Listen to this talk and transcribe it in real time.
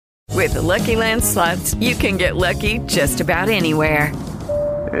With the Lucky Land Slots, you can get lucky just about anywhere.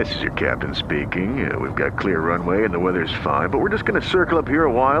 This is your captain speaking. We've got clear runway and the weather's fine, but we're just going to circle up here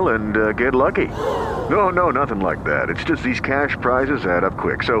a while and get lucky. No, nothing like that. It's just these cash prizes add up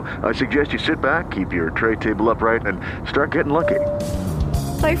quick. So I suggest you sit back, keep your tray table upright, and start getting lucky.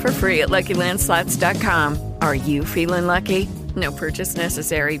 Play for free at LuckyLandSlots.com. Are you feeling lucky? No purchase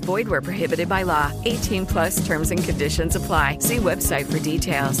necessary. Void where prohibited by law. 18 plus terms and conditions apply. See website for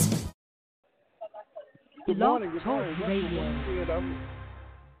details. Good morning.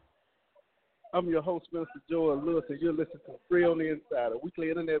 I'm your host, Mr. Joel Lewis, and you're listening to Freeontheinside, a weekly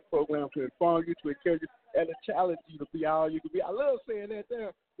internet program to inform you, to encourage you, and to challenge you to be all you can be. I love saying that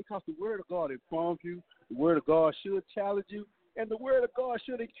there because the Word of God informs you, the Word of God should challenge you, and the Word of God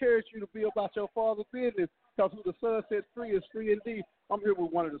should encourage you to be about your Father's business, because who the Son sets free is free indeed. I'm here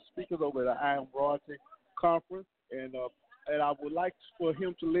with one of the speakers over at the I Am Royalty Conference, and I would like for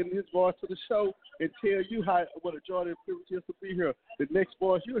him to lend his voice to the show and tell you what a joy and privilege it is to be here. The next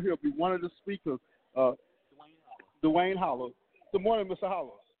voice you'll hear will be one of the speakers, Dwayne Hollow. Good morning, Mr.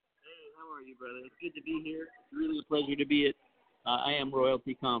 Hollow. Hey, how are you, brother? It's good to be here. It's really a pleasure to be at I Am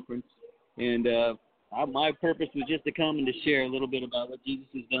Royalty Conference. And my purpose was just to come and to share a little bit about what Jesus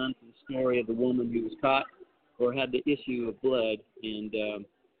has done for the story of the woman who was caught or had the issue of blood. And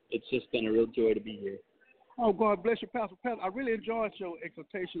it's just been a real joy to be here. Oh, God bless you, Pastor. I really enjoyed your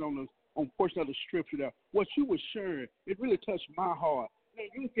exhortation on portion of the scripture there. What you were sharing, it really touched my heart. Man,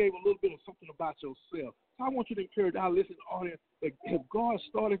 you gave a little bit of something about yourself. So I want you to encourage our listening audience that if God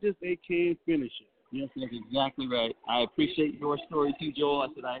started this, they can finish it. Yes, that's exactly right. I appreciate your story too, Joel. I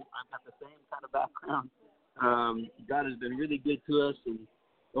said I've got the same kind of background. God has been really good to us, and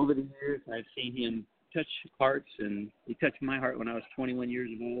over the years I've seen him touch hearts, and he touched my heart when I was 21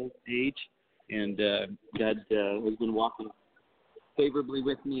 years of age. And God has been walking favorably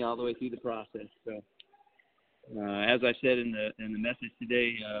with me all the way through the process. So, as I said in the message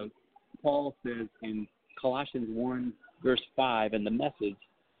today, Paul says in Colossians 1, verse 5, in the message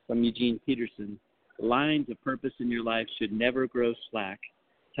from Eugene Peterson, lines of purpose in your life should never grow slack,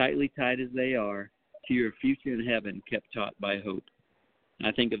 tightly tied as they are to your future in heaven, kept taut by hope. And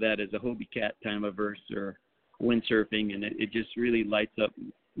I think of that as a Hobie Cat kind of a verse or windsurfing, and it just really lights up.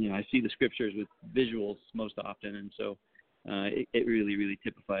 You know, I see the scriptures with visuals most often, and so it really, really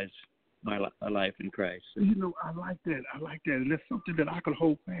typifies my life in Christ. You know, I like that, and that's something that I can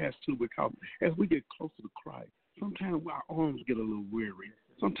hold fast to, because as we get closer to Christ, sometimes our arms get a little weary.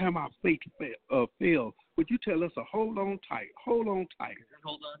 Sometimes our faith fails. But you tell us to hold on tight. Hold on to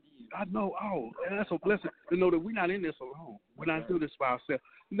you. I know, and that's a blessing to know that we're not in this alone. We're not doing this by ourselves.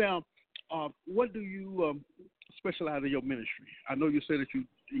 Now, what do you specialize in your ministry? I know you say that you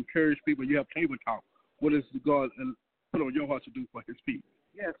encourage people. You have table talk. What does God put on your heart to do for his people?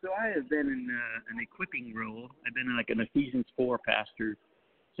 Yeah, so I have been in an equipping role. I've been like an Ephesians 4 pastor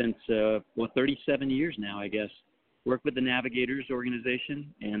since 37 years now, I guess. Worked with the Navigators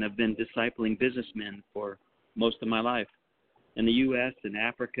organization, and I've been discipling businessmen for most of my life in the U.S. and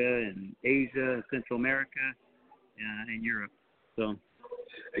Africa and Asia, Central America, and Europe. So,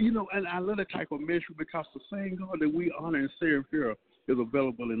 you know, and I love that type of ministry, because the same God that we honor and serve here is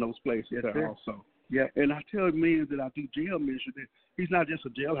available in those places also. Yeah, and I tell men that I do jail ministry that he's not just a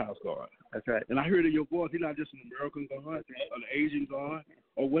jailhouse God. That's right. And I heard in your voice, he's not just an American God, an Asian God,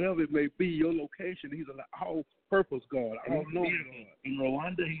 or whatever it may be, your location. He's an all-purpose God, all-knowing God. In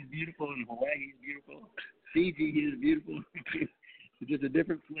Rwanda, he's beautiful. In Hawaii, he's beautiful. Fiji, he's beautiful. It's just a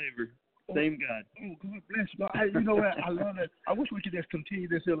different flavor. Same God. Oh, God bless you. You know what? I love that. I wish we could just continue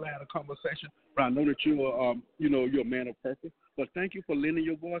this here line of conversation. But I know that you're a man of purpose. But thank you for lending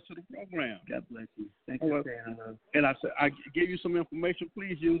your voice to the program. God bless you. Thank you for saying hello. And I said, I gave you some information.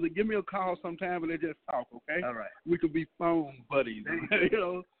 Please use it. Give me a call sometime and let's just talk, okay? All right. We could be phone buddies, you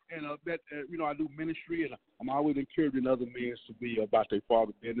know. And I do ministry, and I'm always encouraging other men to be about their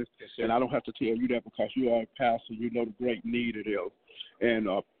father's business. Yes, and I don't have to tell you that, because you are a pastor. You know the great need it is. And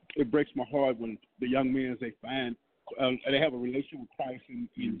it breaks my heart when the young men, they find they have a relationship with Christ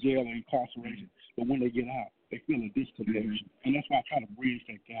in jail and incarceration, but when they get out, they feel a disconnection. And that's why I try to bridge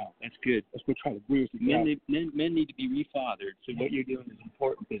that gap. That's good. That's what I try to bridge the gap. Men need to be refathered. So what you're doing is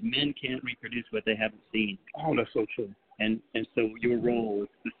important, because men can't reproduce what they haven't seen. Oh, that's so true. And so your role is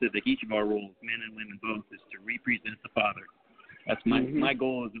specific. Each of our roles, men and women both, is to represent the Father. That's my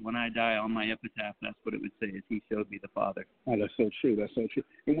goal, is that when I die on my epitaph, that's what it would say, is he showed me the Father. Oh, that's so true. That's so true.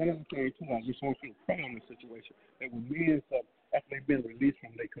 And one other thing, too, I just want you to pray on this situation, that when men, after they've been released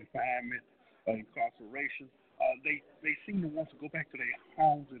from their confinement, incarceration, they seem to want to go back to their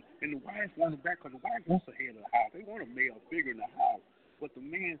homes, and the wives want them back, because the wife wants a head of the house. They want a male figure in the house. But the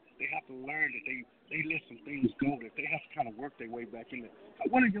men, they have to learn that they let some things go, that they have to kind of work their way back in there.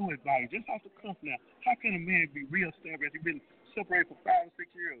 What are your advice? Just off the cuff now, how can a man be real established? He's been separated for 5 or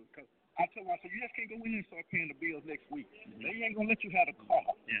 6 years. Because I told myself, you just can't go in and start paying the bills next week. Mm-hmm. They ain't going to let you have a car.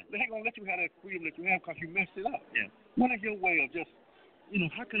 Yeah. They ain't going to let you have that freedom that you have because you messed it up. Yeah. What is your way of just,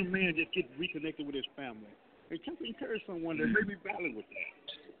 how can a man just get reconnected with his family? And can you encourage someone that may be battling with that?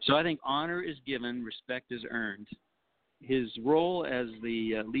 So I think honor is given, respect is earned. His role as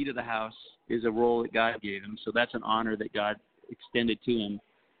the lead of the house is a role that God gave him, so that's an honor that God extended to him.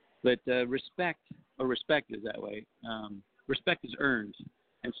 But respect is that way. Respect is earned.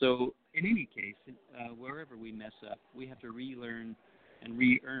 And so in any case, wherever we mess up, we have to relearn and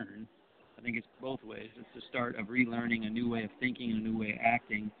re-earn. I think it's both ways. It's the start of relearning a new way of thinking, a new way of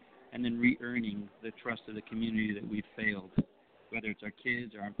acting, and then re-earning the trust of the community that we've failed, whether it's our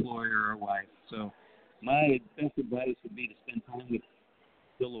kids, our employer, or our wife. So my best advice would be to spend time with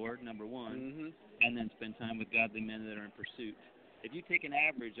the Lord, number one, and then spend time with godly men that are in pursuit. If you take an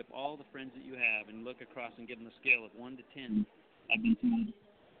average of all the friends that you have and look across and give them a scale of 1 to 10, I've been told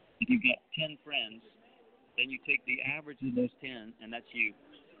if you've got 10 friends, then you take the average of those 10, and that's you.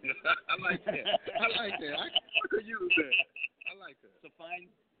 I like that. I could use that. I like that. So find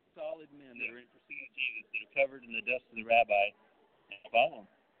solid men that are in pursuit of Jesus, that are covered in the dust of the rabbi, and follow them.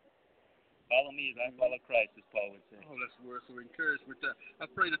 Follow me as I follow Christ, as Paul would say. Oh, that's worth some encouragement. I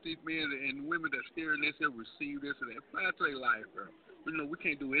pray that these men and women that's hearing this will receive this and apply it to their life, bro. We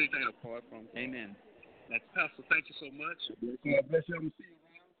can't do anything apart from it. Amen. That's Pastor. Thank you so much. God bless you. I'm going to see you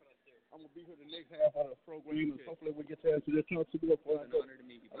around. I'm going to be here the next half of the program, and hopefully we'll get to talk to you before I go. It's an honor to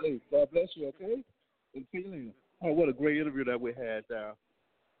meet you. God bless you, okay? And see you later. Oh, what a great interview that we had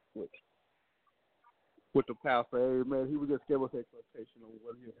with the pastor. Amen. He would just give us expectation on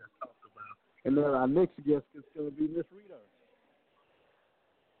what he has talked about. And then our next guest is going to be Miss Rita.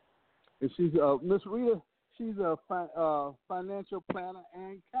 And she's Miss Rita. She's a financial planner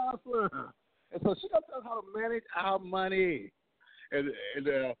and counselor. And so she's going to tell us how to manage our money. And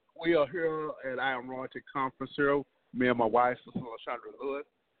we are here at I Am Royalty Conference here. Me and my wife, Sister Chandra Lewis.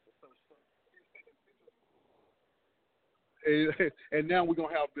 And now we're going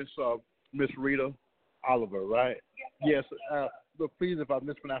to have Miss Rita Oliver, right? Yes. But please, if I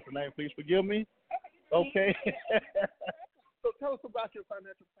mispronounced her name, please forgive me. Okay. So tell us about your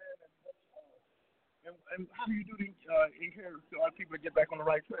financial plan and how do you do to encourage our people to get back on the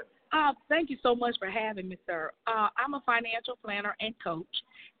right track? Thank you so much for having me, sir. I'm a financial planner and coach,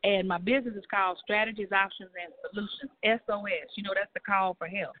 and my business is called Strategies, Options, and Solutions, SOS. That's the call for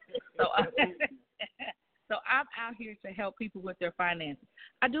help. So I'm out here to help people with their finances.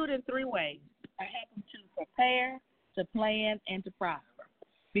 I do it in 3 ways. I help them to prepare, to plan, and to prosper,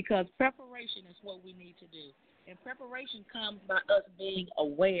 because preparation is what we need to do. And preparation comes by us being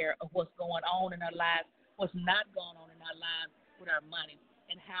aware of what's going on in our lives, what's not going on in our lives with our money,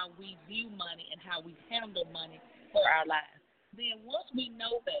 and how we view money and how we handle money for our lives. Then once we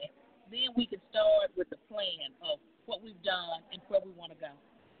know that, then we can start with the plan of what we've done and where we want to go.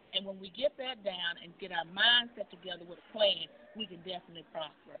 And when we get that down and get our mindset together with a plan, we can definitely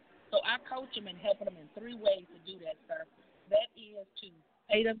prosper. So I coach them and help them in 3 ways to do that, sir. That is to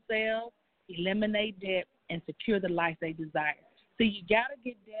pay themselves, eliminate debt, and secure the life they desire. So you got to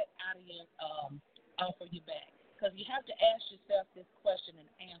get debt out of your off of your back, because you have to ask yourself this question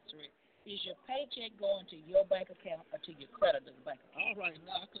and answer it. Is your paycheck going to your bank account or to your creditor's bank account? All right.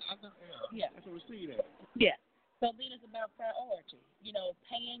 Now, I can receive that. Yeah. So then it's about priority,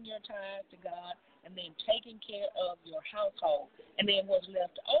 paying your tithes to God and then taking care of your household. And then what's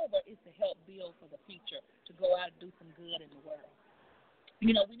left over is to help build for the future, to go out and do some good in the world.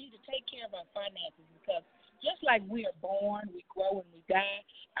 We need to take care of our finances, because just like we are born, we grow, and we die,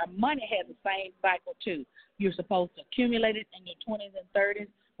 our money has the same cycle too. You're supposed to accumulate it in your 20s and 30s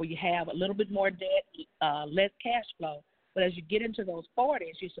where you have a little bit more debt, less cash flow. But as you get into those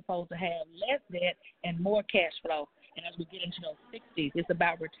 40s, you're supposed to have less debt and more cash flow. And as we get into those 60s, it's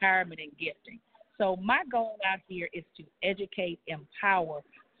about retirement and gifting. So my goal out here is to educate, empower,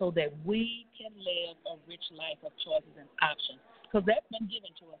 so that we can live a rich life of choices and options, because that's been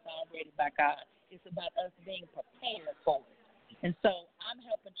given to us already by God. It's about us being prepared for it. And so I'm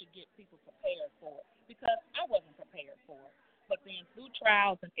helping to get people prepared for it, because I wasn't prepared for it. But then through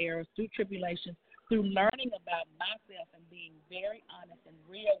trials and errors, through tribulations, through learning about myself and being very honest and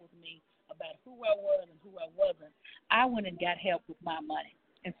real with me about who I was and who I wasn't, I went and got help with my money.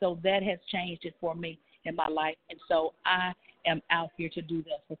 And so that has changed it for me in my life. And so I am out here to do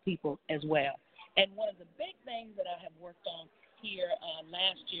that for people as well. And one of the big things that I have worked on here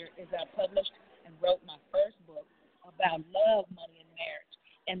last year is I published and wrote my first book about love, money, and marriage.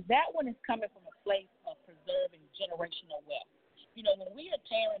 And that one is coming from a place of preserving generational wealth. You know, when we are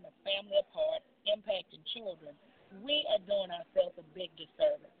tearing the family apart, impacting children, we are doing ourselves a big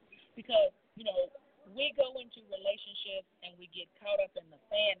disservice. Because, you know, we go into relationships and we get caught up in the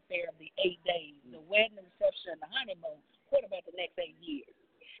fanfare of the 8 days, the wedding, the reception, and the honeymoon. What about the next 8 years?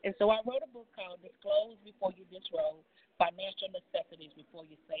 And so I wrote a book called Disclose Before You Disrobe, Financial Necessities Before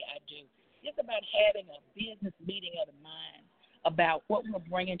You Say I Do. It's about having a business meeting of the mind about what we're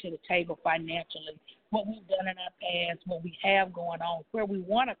bringing to the table financially, what we've done in our past, what we have going on, where we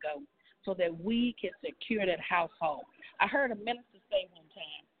want to go, so that we can secure that household. I heard a minister say one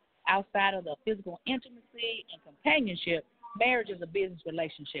time, outside of the physical intimacy and companionship, marriage is a business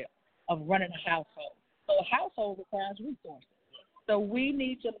relationship of running a household. So a household requires resources. So we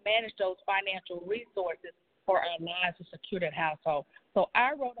need to manage those financial resources for our lives to secure that household. So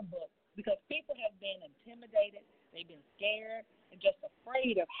I wrote a book because people have been intimidated, they've been scared, and just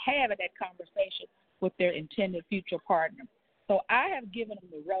afraid of having that conversation with their intended future partner. So I have given them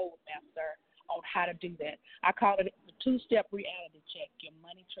the roadmap, sir, on how to do that. I call it the 2-step reality check, your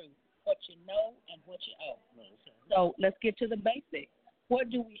money truth, what you know and what you owe. So let's get to the basics. What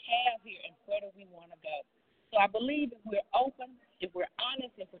do we have here and where do we want to go? So I believe if we're open, if we're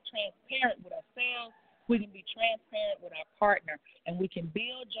honest, if we're transparent with ourselves, we can be transparent with our partner, and we can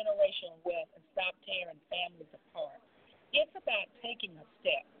build generational wealth and stop tearing families apart. It's about taking a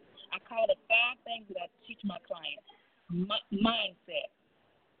step. I call it 5 things that I teach my clients. Mindset,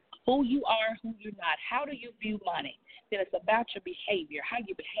 who you are, who you're not. How do you view money? Then it's about your behavior, how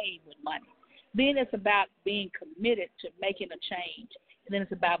you behave with money. Then it's about being committed to making a change. And then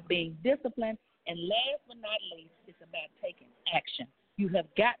it's about being disciplined. And last but not least, it's about taking action. You have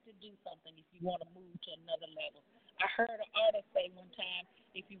got to do something if you want to move to another level. I heard an artist say one time,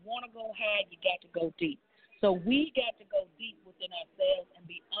 if you want to go high, you got to go deep. So we got to go deep within ourselves and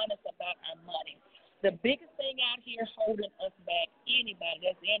be honest about our money. The biggest thing out here holding us back, anybody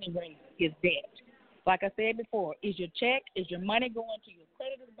that's any race, is debt. Like I said before, is your money going to your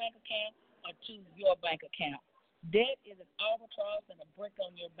creditor's bank account or to your bank account? Debt is an albatross and a brick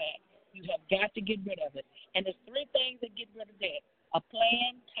on your back. You have got to get rid of it. And there's 3 things that get rid of debt: a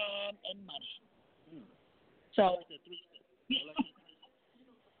plan, time, and money. So,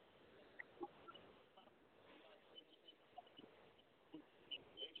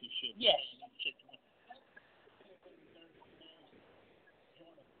 yes.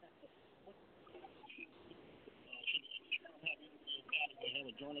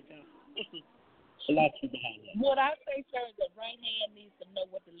 What I say, sir, is the right hand needs to know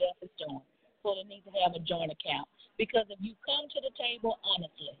what the left is doing. So they need to have a joint account. Because if you come to the table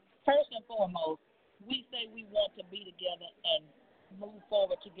honestly, first and foremost, we say we want to be together and move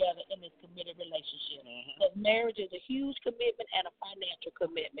forward together in this committed relationship. Because marriage is a huge commitment and a financial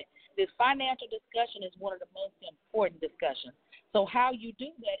commitment. This financial discussion is one of the most important discussions. So how you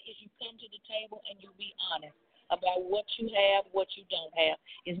do that is you come to the table and you be honest about what you have, what you don't have.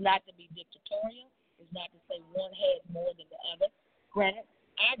 It's not to be dictatorial. It's not to say one has more than the other. Granted,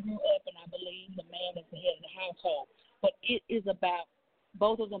 I grew up and I believe the man is the head of the household. But it is about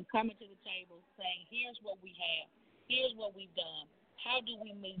both of them coming to the table saying, here's what we have. Here's what we've done. How do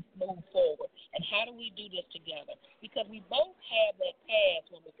we move forward? And how do we do this together? Because we both have that past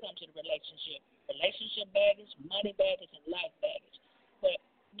when we come to the relationship. Relationship baggage, money baggage, and life baggage. But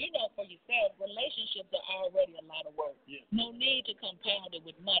you know for yourself, relationships are already a lot of work. Yeah. No need to compound it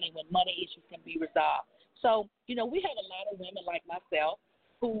with money when money issues can be resolved. So, you know, we have a lot of women like myself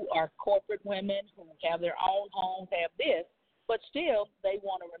who are corporate women who have their own homes, have this, but still they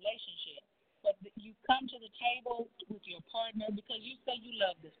want a relationship. But you come to the table with your partner because you say you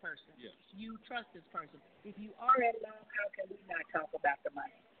love this person. Yes. You trust this person. If you are in love, how can we not talk about the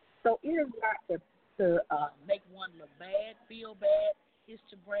money? So it is not to make one look bad, feel bad. Is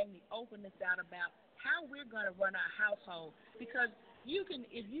to bring the openness out about how we're going to run our household. Because you can,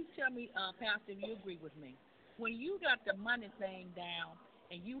 if you tell me, Pastor, if you agree with me, when you got the money thing down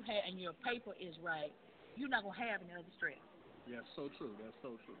and and your paper is right, you're not going to have any other stress. Yeah, so true. That's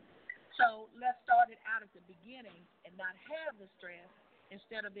so true. So let's start it out at the beginning and not have the stress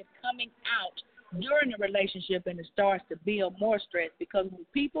instead of it coming out during the relationship and it starts to build more stress. Because when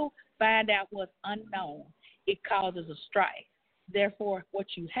people find out what's unknown, it causes a strife. Therefore, what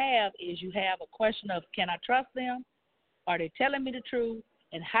you have is you have a question of, can I trust them? Are they telling me the truth?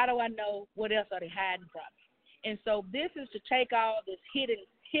 And how do I know what else are they hiding from me? And so this is to take all this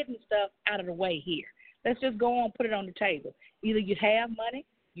hidden stuff out of the way here. Let's just go on and put it on the table. Either you have money,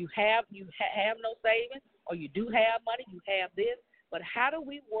 you have no savings, or you do have money, you have this. But how do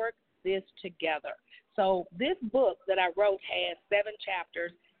we work this together? So this book that I wrote has 7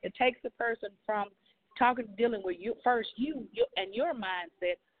 chapters. It takes the person from dealing with you first, you and your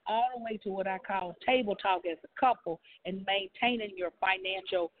mindset, all the way to what I call table talk as a couple and maintaining your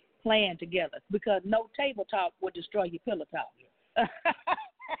financial plan together. Because no table talk will destroy your pillow talk.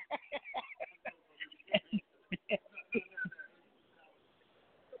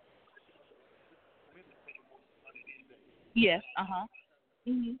 Yes.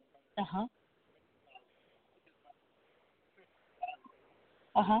 Mhm. Uh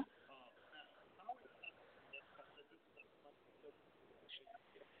huh.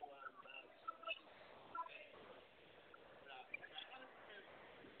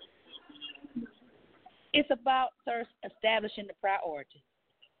 It's about first establishing the priority.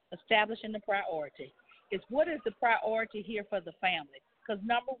 Establishing the priority. It's what is the priority here for the family? Because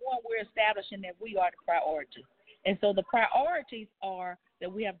number one, we're establishing that we are the priority. And so the priorities are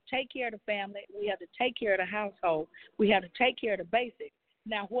that we have to take care of the family, we have to take care of the household, we have to take care of the basics.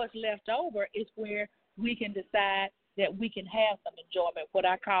 Now, what's left over is where we can decide that we can have some enjoyment, what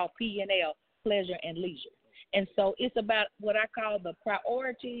I call P&L, pleasure and leisure. And so it's about what I call the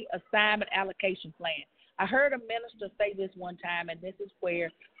priority assignment allocation plan. I heard a minister say this one time, and this is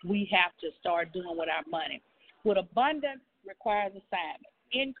where we have to start doing with our money. With abundance requires assignment.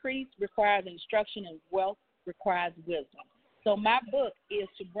 Increase requires instruction, and wealth requires wisdom. So my book is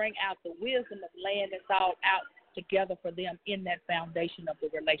to bring out the wisdom of laying this all out together for them in that foundation of the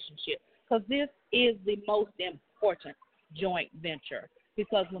relationship. Because this is the most important joint venture.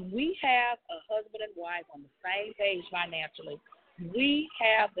 Because when we have a husband and wife on the same page financially, we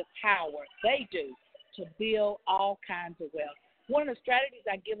have the power, they do, to build all kinds of wealth. One of the strategies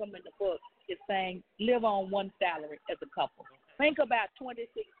I give them in the book is saying live on one salary as a couple. Think about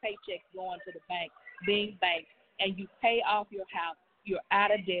 26 paychecks going to the bank, being banked, and you pay off your house, you're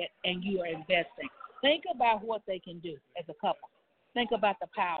out of debt, and you are investing. Think about what they can do as a couple. Think about the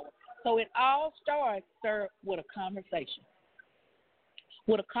power. So it all starts, sir, with a conversation.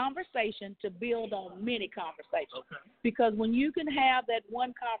 With a conversation to build on many conversations. Okay. Because when you can have that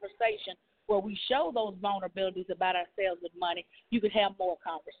one conversation where we show those vulnerabilities about ourselves with money, you can have more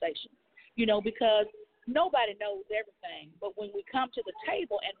conversations. You know, because nobody knows everything. But when we come to the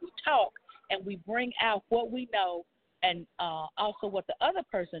table and we talk and we bring out what we know and also what the other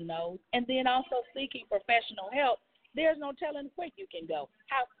person knows, and then also seeking professional help, there's no telling where you can go,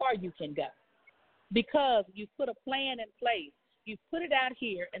 how far you can go. Because you put a plan in place. You put it out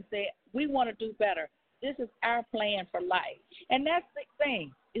here and say, we want to do better. This is our plan for life. And that's the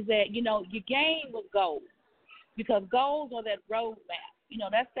thing, is that, you know, you gain with goals. Because goals are that roadmap. You know,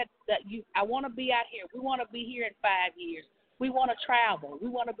 that's that I want to be out here. We want to be here in 5 years. We want to travel. We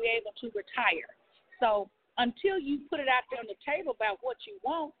want to be able to retire. So until you put it out there on the table about what you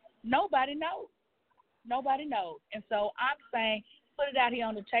want, nobody knows. Nobody knows. And so I'm saying put it out here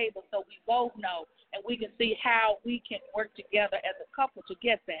on the table so we both know and we can see how we can work together as a couple to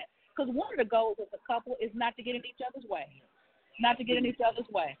get that. Because one of the goals as a couple is not to get in each other's way. Not to get in each other's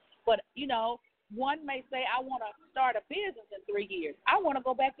way. But, you know, one may say, I want to start a business in 3 years. I want to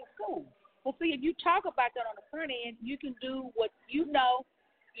go back to school. Well, see, if you talk about that on the front end, you can do what you know.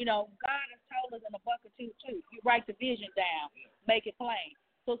 You know, God has told us in a book or two, too. You write the vision down, make it plain.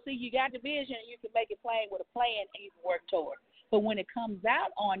 So, see, you got the vision, and you can make it plain with a plan, and you can work toward it. But when it comes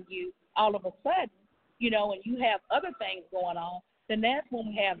out on you all of a sudden, you know, and you have other things going on, then that's when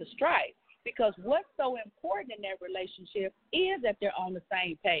we have the strife. Because what's so important in that relationship is that they're on the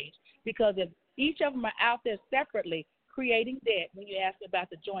same page. Because if each of them are out there separately creating debt, when you ask about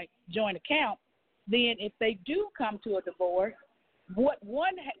the joint account, then if they do come to a divorce, what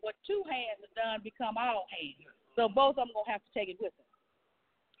two hands have done become all hands. So both of them going to have to take it with them.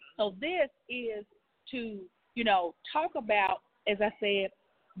 So this is to, you know, talk about, as I said,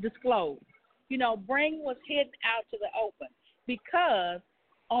 disclose. You know, bring what's hidden out to the open. Because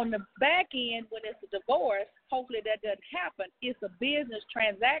on the back end, when it's a divorce, hopefully that doesn't happen, it's a business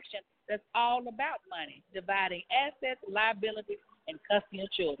transaction that's all about money, dividing assets, liabilities, and custody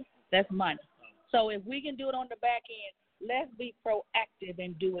of children. That's money. So if we can do it on the back end, let's be proactive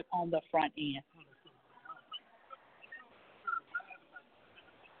and do it on the front end.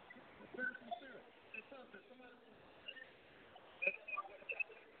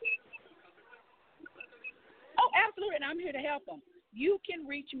 Oh, absolutely, and I'm here to help them. You can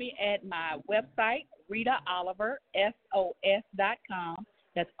reach me at my website, RitaOliverSOS.com.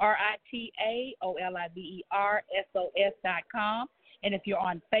 That's RitaOliverSOS.com. And if you're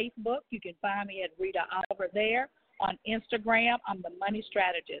on Facebook, you can find me at Rita Oliver there. On Instagram, I'm the money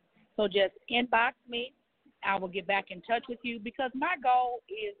strategist. So just inbox me. I will get back in touch with you because my goal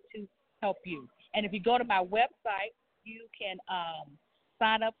is to help you. And if you go to my website, you can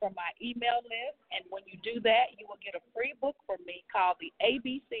sign up for my email list. And when you do that, you will get a free book from me called The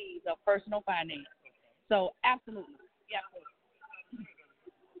ABCs of Personal Finance. So absolutely, yeah.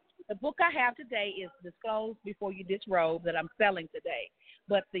 The book I have today is Disclose Before You Disrobe that I'm selling today.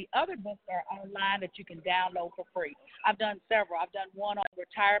 But the other books are online that you can download for free. I've done several. I've done one on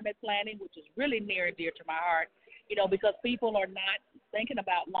retirement planning, which is really near and dear to my heart, because people are not thinking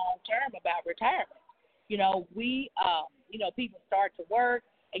about long-term about retirement. People start to work,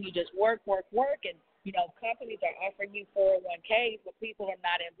 and you just work, and, companies are offering you 401ks, but people are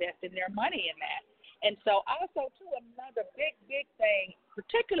not investing their money in that. And so also, too, another big, big thing,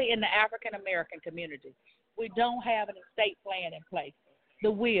 particularly in the African-American community, we don't have an estate plan in place, the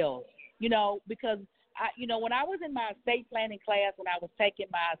wills, because, when I was in my estate planning class, when I was taking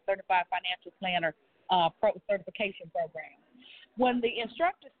my Certified Financial Planner certification program, when the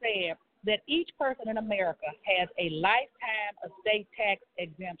instructor said that each person in America has a lifetime estate tax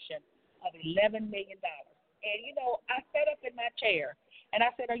exemption of $11 million. And, I sat up in my chair, and I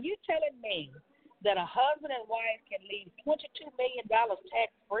said, are you telling me that a husband and wife can leave $22 million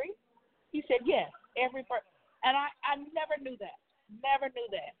tax-free? He said, yes, every person. And I never knew that.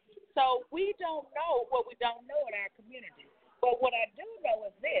 So we don't know what we don't know in our community. But what I do know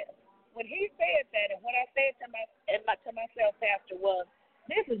is this. When he said that, and what I said to myself, Pastor, was,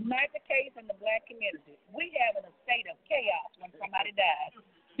 this is not the case in the black community. We have a state of chaos when somebody dies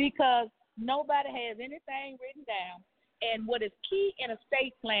because nobody has anything written down. And what is key in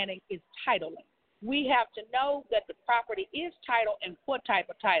estate planning is titling. We have to know that the property is titled and what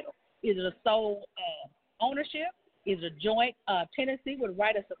type of title. Is it a sole ownership? Is it a joint tenancy with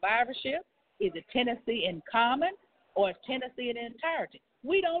right of survivorship? Is it tenancy in common or is tenancy in entirety?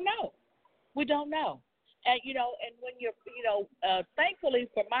 We don't know. And, and when you're, thankfully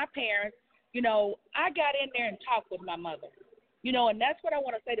for my parents, I got in there and talked with my mother, and that's what I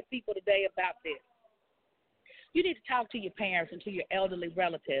want to say to people today about this. You need to talk to your parents and to your elderly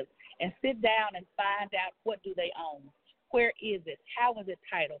relatives and sit down and find out what do they own. Where is it? How is it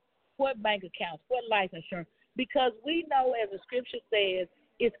titled? What bank accounts? What life insurance? Because we know, as the scripture says,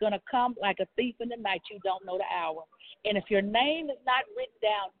 it's going to come like a thief in the night. You don't know the hour. And if your name is not written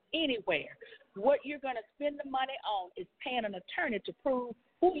down anywhere, what you're going to spend the money on is paying an attorney to prove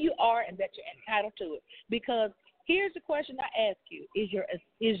who you are and that you're entitled to it. Because here's the question I ask you. Is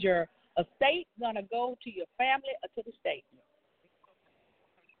your estate going to go to your family or to the state?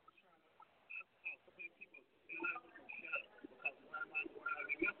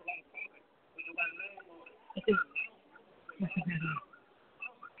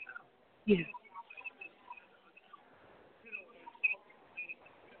 Yes.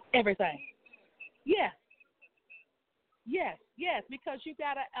 Everything. Yes. Yes, because you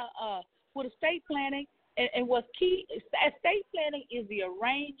got to, with estate planning, and what's key, estate planning is the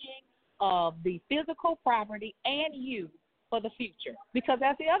arranging of the physical property and you for the future. Because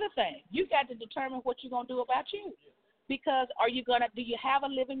that's the other thing. You got to determine what you're going to do about you. Because do you have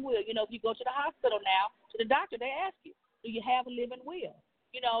a living will? If you go to the hospital now, to the doctor, they ask you, do you have a living will?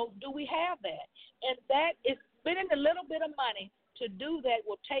 Do we have that? And that is spending a little bit of money to do that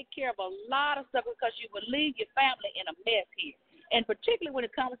will take care of a lot of stuff because you will leave your family in a mess here. And particularly when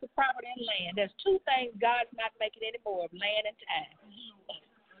it comes to property and land, there's two things God's not making anymore of land and time.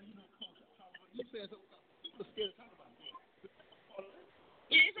 You said people are scared to talk about that.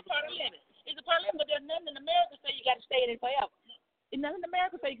 Yeah, it's a part of living. It's a part of living, but there's nothing in America say you got to stay in it forever. There's nothing in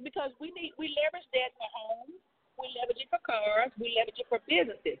America say because we leverage debt for homes, we leverage it for cars, we leverage it for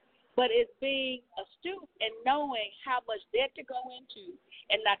businesses. But it's being astute and knowing how much debt to go into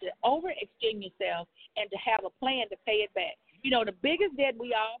and not to overextend yourself and to have a plan to pay it back. The biggest debt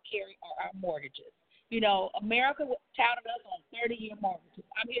we all carry are our mortgages. America touted us on 30-year mortgages.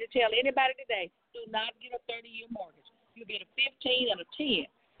 I'm here to tell anybody today, do not get a 30-year mortgage. You get a 15 and a 10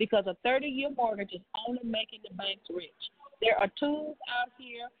 because a 30-year mortgage is only making the banks rich. There are tools out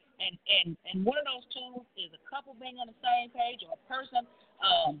here, and one of those tools is a couple being on the same page or a person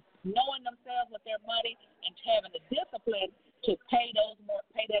knowing themselves with their money and having the discipline to pay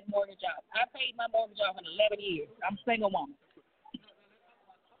that mortgage off. I paid my mortgage off in 11 years. I'm a single woman.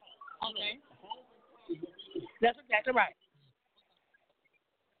 Okay. That's exactly right.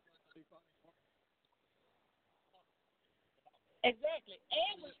 Exactly.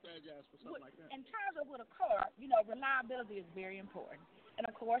 And in terms of with a car, reliability is very important. And,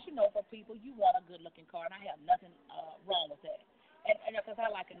 of course, for people, you want a good-looking car, and I have nothing wrong with that. And because I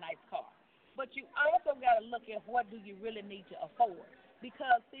like a nice car. But you also got to look at what do you really need to afford.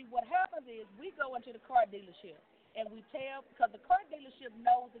 Because, see, what happens is we go into the car dealership, And we tell, because the car dealership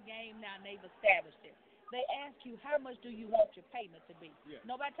knows the game now and they've established it. They ask you, how much do you want your payment to be? Yeah.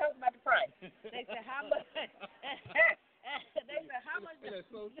 Nobody talks about the price. They say, how much? They say, how much? That's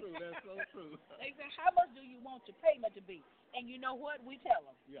so true. That's so true. They say, how much do you want your payment to be? And you know what? We tell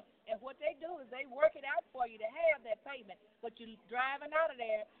them. Yeah. And what they do is they work it out for you to have that payment, but you're driving out of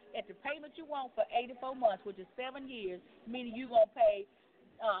there at the payment you want for 84 months, which is 7 years, meaning you're going to pay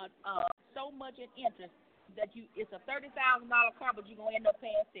so much in interest that it's a $30,000 car, but you're going to end up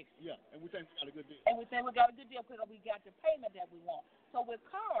paying $60,000. Yeah, and we think we got a good deal. And we think we got a good deal because we got the payment that we want. So with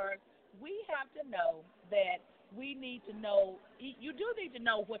cars, we have to know that we need to know, you do need to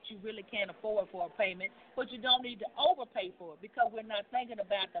know what you really can afford for a payment, but you don't need to overpay for it because we're not thinking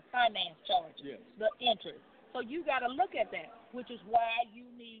about the finance charges, the interest. So you got to look at that, which is why you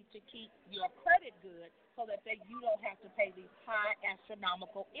need to keep your credit good so that you don't have to pay these high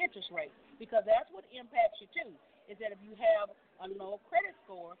astronomical interest rates, because that's what impacts you too, is that if you have a low credit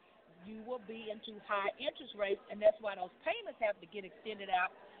score, you will be into high interest rates, and that's why those payments have to get extended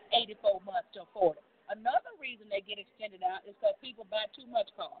out 84 months to afford it. Another reason they get extended out is because people buy too much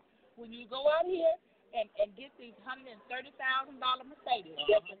car. When you go out here and get these $130,000 Mercedes,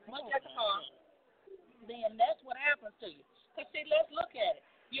 just as much as a car, then that's what happens to you. Because see, let's look at it.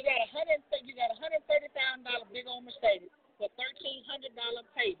 You got a $130,000 big old Mercedes for $1,300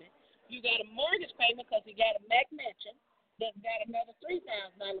 payment. You got a mortgage payment because you got a Mac Mansion that's got another $3,000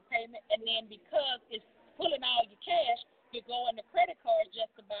 payment, and then because it's pulling all your cash, you're going to credit cards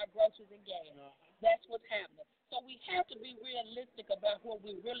just to buy groceries and gas. That's what's happening. So we have to be realistic about what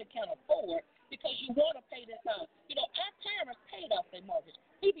we really can afford because you want to pay this off. You know, our parents paid off their mortgage.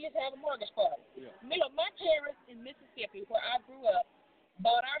 People used to have a mortgage party. Yeah. You know, my parents in Mississippi, where I grew up,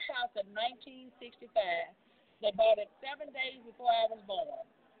 bought our house in 1965. They bought it 7 days before I was born.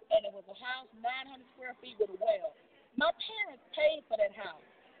 And it was a house 900 square feet with a well. My parents paid for that house.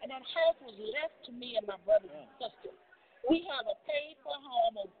 And that house was left to me and my brothers and sisters. We have a paid-for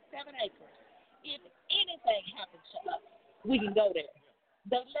home on 7 acres. If anything happens to us, we can go there.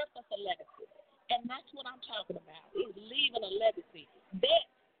 They left us a legacy. And that's what I'm talking about, is leaving a legacy. Debt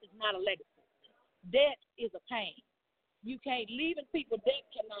is not a legacy. Debt is a pain. You can't, leaving people debt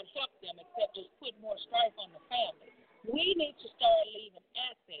cannot help them except just put more strife on the family. We need to start leaving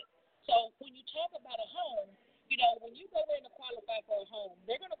assets. So when you talk about a home, you know, when you go in to qualify for a home,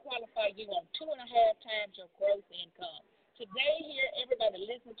 they're going to qualify you on 2.5 times your gross income. Today here, everybody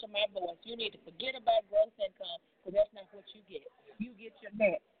listen to my voice. You need to forget about gross income because that's not what you get. You get your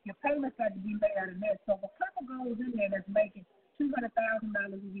net. Your payments got to be made out of net. So if a couple goes in there that's making $200,000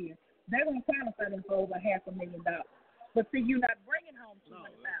 a year, they're going to qualify them for over $500,000. But see, you're not bringing home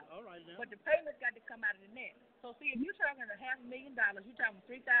 $200,000. All right, but the payments got to come out of the net. So see, if you're talking $500,000, you're talking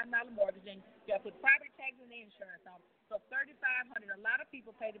 $3,000 mortgage, and you got to put property taxes and insurance on it. So $3,500. A lot of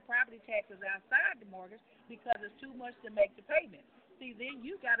people pay the property taxes outside the mortgage because it's too much to make the payment. See, then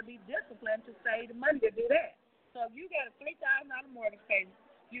you got to be disciplined to save the money to do that. So if you got a $3,000 mortgage payment,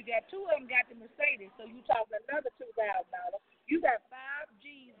 you got 2 of them got the Mercedes, so you talking another $2,000. You got 5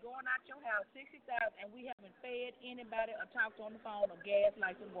 G's going out your house, $60,000, and we haven't fed anybody or talked on the phone or gas,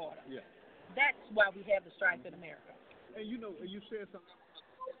 lights, and water. Yeah. That's why we have the strife in America. And you know, you said something.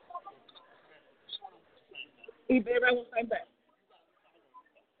 Everybody wants to say that.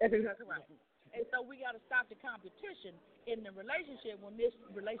 That's exactly right. And so we got to stop the competition in the relationship when this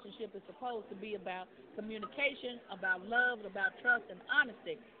relationship is supposed to be about communication, about love, about trust and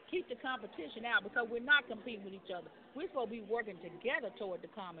honesty. Keep the competition out because we're not competing with each other. We're supposed to be working together toward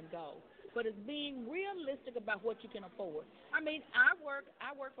the common goal. But it's being realistic about what you can afford. I mean, I work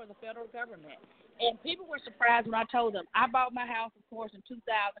for the federal government, and people were surprised when I told them I bought my house, of course, in 2000.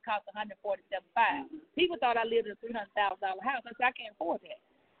 It cost $147,500. People thought I lived in a $300,000 house. I said I can't afford that.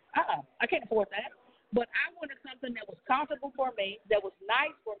 I can't afford that. But I wanted something that was comfortable for me, that was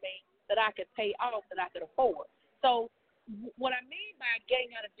nice for me, that I could pay off, that I could afford. So what I mean by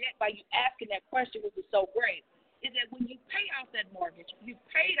getting out of debt, by you asking that question, which is so great, is that when you pay off that mortgage, you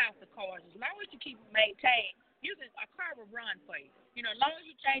paid off the cars, as long as you keep it maintained, a car will run for you. You know, as long as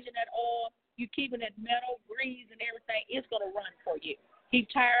you're changing that oil, you're keeping that metal, grease, and everything, it's going to run for you.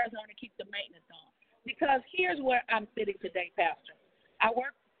 Keep tires on and keep the maintenance on. Because here's where I'm sitting today, Pastor. I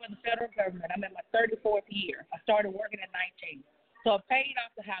work for the federal government. I'm in my 34th year. I started working at 19. So I paid off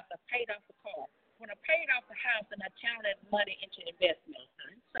the house. I paid off the car. When I paid off the house, and I channeled that money into investment.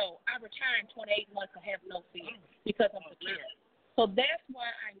 Okay. So I retired in 28 months and have no fear because I'm secure. So that's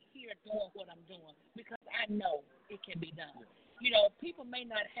why I'm here doing what I'm doing, because I know it can be done. You know, people may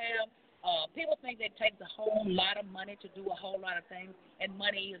not have People think it takes a whole lot of money to do a whole lot of things, and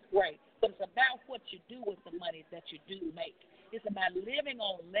money is great. But it's about what you do with the money that you do make. It's about living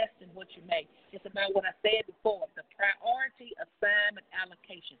on less than what you make. It's about what I said before, the priority, assignment,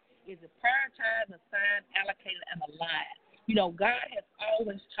 allocation. Is it prioritized, assigned, allocated, and aligned? You know, God has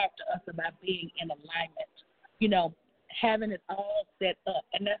always talked to us about being in alignment, you know, having it all set up.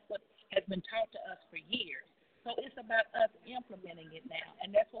 And that's what has been taught to us for years. So it's about us implementing it now.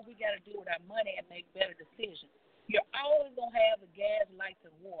 And that's what we got to do with our money and make better decisions. You're always going to have the gas, lights,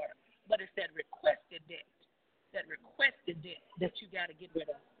 and water, but it's that requested debt that you got to get rid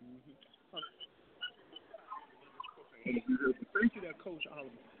of. Mm-hmm. Thank you, Coach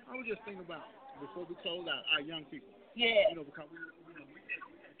Oliver. I was just thinking about, before we close out, our young people. Yeah. You know, because we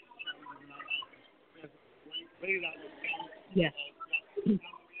laid out. Yes.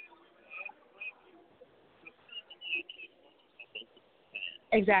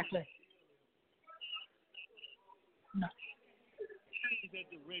 Exactly. No. Change that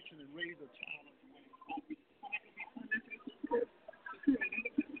direction and raise a child.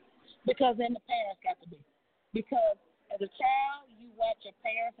 Because then the parents got to be. Because as a child, you watch your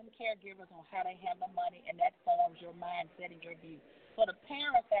parents and caregivers on how they handle money, and that forms your mindset and your view. So the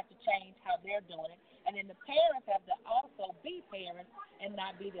parents have to change how they're doing it, and then the parents have to also be parents and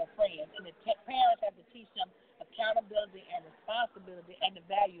not be their friends. And the parents have to teach them accountability and responsibility and the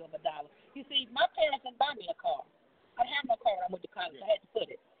value of a dollar. You see, my parents didn't buy me a car. I didn't have no car when I went to college. I had to put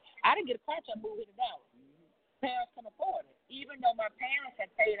it. I didn't get a car until I moved here to Dallas. Parents can afford it, even though my parents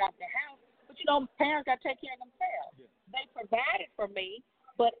had paid off their house. But, you know, parents got to take care of themselves. Yeah. They provided for me,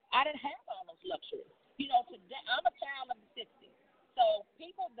 but I didn't have all those luxuries. You know, today I'm a child of the 60s. So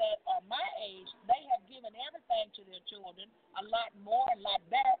people that are my age, they have given everything to their children, a lot more, a lot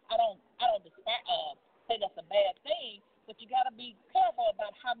better. I don't say that's a bad thing, but you got to be careful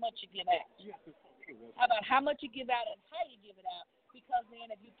about how much you give out. About how much you give out and how you give it out, because then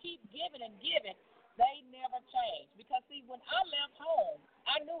if you keep giving and giving, they never change. Because, see, when I left home,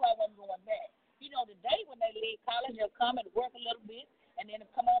 I knew I wasn't going back. You know, today when they leave college, they'll come and work a little bit, and then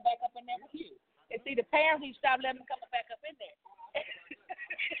they'll come on back up in there with you. And see, the parents, you stop letting them come back up in there.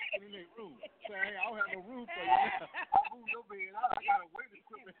 In their room. Say, hey, I don't have no room for you now. I'll move your bed out. I got to wait to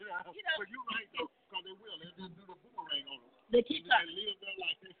put it out. You know, but you're right, though, because they will. They'll just do the boomerang on them. They keep coming. They live their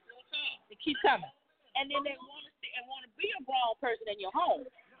life. They still time. They keep coming. And then they want to be a grown person in your home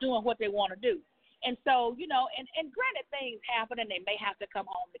doing what they want to do. And so, you know, and granted things happen and they may have to come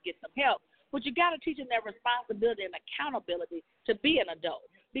home to get some help, but you got to teach them their responsibility and accountability to be an adult,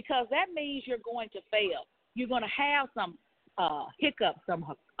 because that means you're going to fail. You're going to have some hiccups, some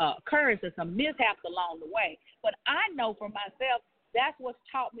occurrences, some mishaps along the way. But I know for myself, that's what's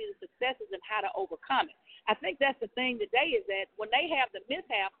taught me the successes and how to overcome it. I think that's the thing today, is that when they have the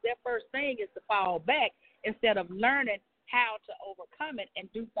mishaps, their first thing is to fall back instead of learning how to overcome it and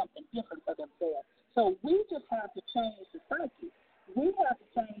do something different for themselves. So we just have to change the psyche. We have to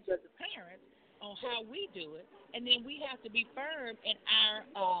change as a parent on how we do it, and then we have to be firm in our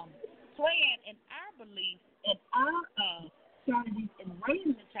plan and our beliefs and our strategies in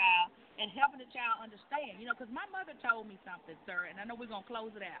raising the child and helping the child understand. You know, because my mother told me something, sir, and I know we're going to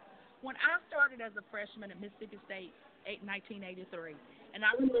close it out. When I started as a freshman at Mississippi State in 1983, and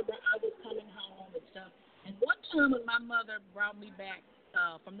I remember I was coming home and stuff, and one time when my mother brought me back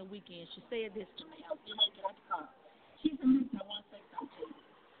from the weekend, she said this to me. I was getting ready to get out the car. She said, listen, I want to say something to you.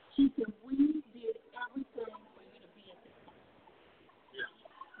 She said, we did everything for you to be at this moment. Yeah.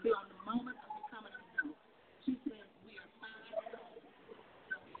 During the moment of becoming an adult. She said, we are fine. So,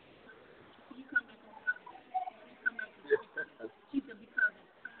 you come back on Sunday. You come back to the weekend. She said, because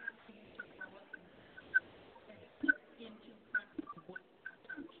it's time for you to grow up and put into practice what I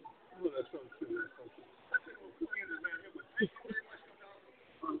taught you. Oh, that's so true. That's so true.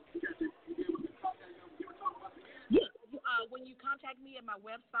 When you contact me at my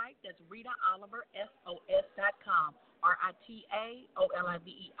website, that's RitaOliverSOS.com,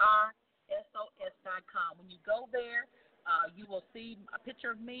 RitaOliverSOS.com. When you go there, you will see a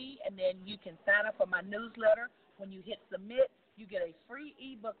picture of me, and then you can sign up for my newsletter. When you hit submit, you get a free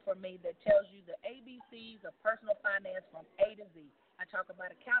ebook from me that tells you the ABCs of personal finance from A to Z. I talk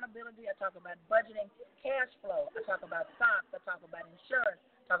about accountability. I talk about budgeting, cash flow. I talk about stocks. I talk about insurance.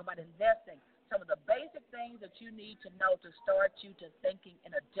 I talk about investing. Some of the basic things that you need to know to start you to thinking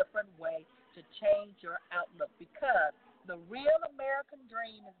in a different way to change your outlook. Because the real American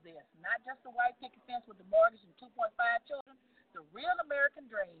dream is this, not just the white picket fence with the mortgage and 2.5 children. The real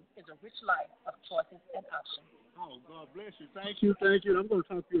American dream is a rich life of choices and options. Oh, God bless you. Thank you. Thank you. And I'm going to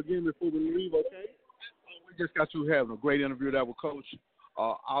talk to you again before we leave, okay? We just got you having a great interview there with Coach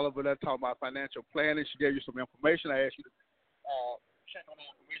Oliver, that talking about financial planning. She gave you some information. I asked you to check on that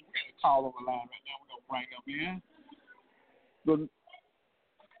information. We got a call on the line right now. We're going to bring them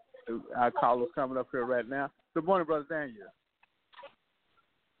in. Our caller's coming up here right now. Good morning, Brother Daniel.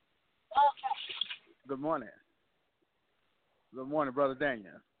 Good morning. Good morning, Brother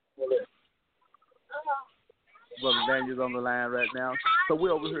Daniel. Brother Daniel's on the line right now. So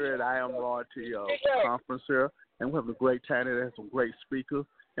we're over here at I Am Royalty conference here, and we're having a great time. It has some great speakers,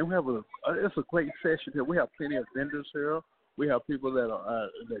 and we have it's a great session here. We have plenty of vendors here. We have people that are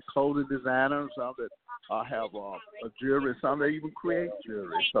clothing designers, some that have jewelry, some that even create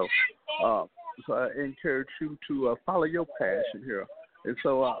jewelry. So I encourage you to follow your passion here. And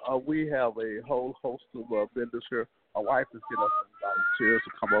so we have a whole host of vendors here. My wife is getting us some volunteers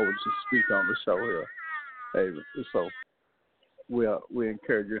to come over to speak on the show here. Hey, so we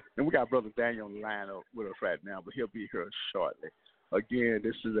encourage you. And we got Brother Daniel on the line with us right now, but he'll be here shortly. Again,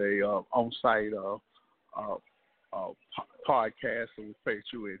 this is a on-site podcast, and we pray that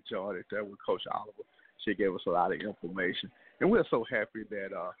you enjoyed it there with Coach Oliver. She gave us a lot of information. And we're so happy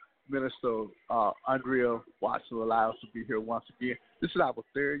that Minister Andrea Watson allowed us to be here once again. This is our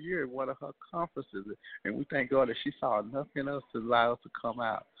third year at one of her conferences, and we thank God that she saw enough in us to allow us to come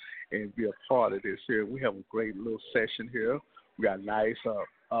out and be a part of this here. We have a great little session here. We got nice,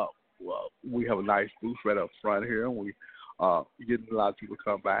 we have a nice booth right up front here, and we getting a lot of people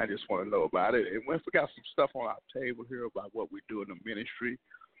come by and just want to know about it. And we got some stuff on our table here about what we do in the ministry.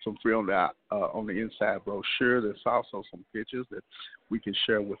 Some free on the inside brochure. There's also some pictures that we can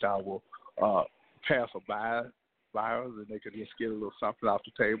share with our passerby buyers, and they can just get a little something off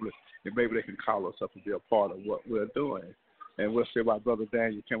the table, and maybe they can call us up and be a part of what we're doing. And we'll see about Brother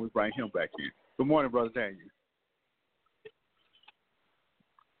Daniel. Can we bring him back in? Good morning, Brother Daniel.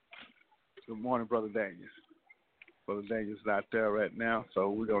 Good morning, Brother Daniel. Brother Daniel's not there right now, so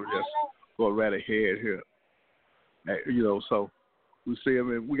we're going to just go right ahead here. So we see him,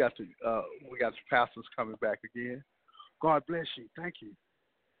 and we got the pastors coming back again. God bless you. Thank you.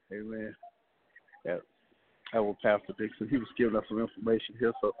 Amen. That was Pastor Dixon. He was giving us some information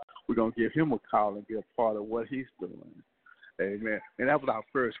here, so we're going to give him a call and be a part of what he's doing. Amen. And that was our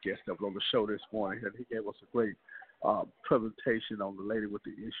first guest that was on the show this morning, and he gave us a great presentation on the lady with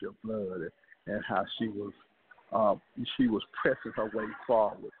the issue of blood and how she was pressing her way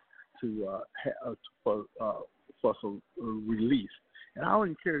forward for some release. And I would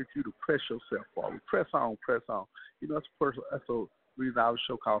encourage you to press yourself forward. Press on, press on. That's the reason our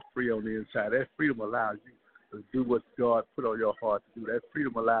show called Free on the Inside. That freedom allows you to do what God put on your heart to do. That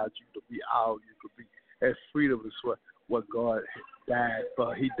freedom allows you to be all you could be. That freedom is what God died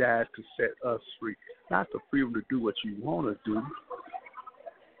for. He died to set us free. Not the freedom to do what you want to do,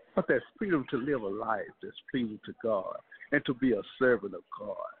 but that freedom to live a life that's pleasing to God and to be a servant of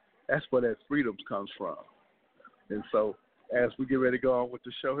God. That's where that freedom comes from. And so as we get ready to go on with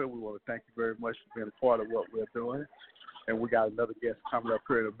the show here, we want to thank you very much for being a part of what we're doing. And we got another guest coming up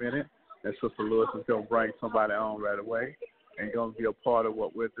here in a minute. And Sister Lewis is going to bring somebody on right away and going to be a part of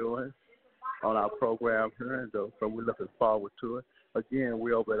what we're doing on our program here. And so we're looking forward to it. Again,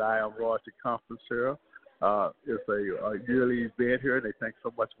 we're over at I Am Royalty Conference here. It's a yearly event here. They thank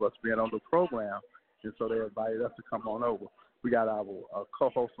so much of us being on the program. And so they invited us to come on over. We got our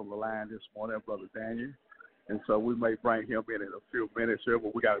co-host on the line this morning, Brother Daniel. And so we may bring him in a few minutes here,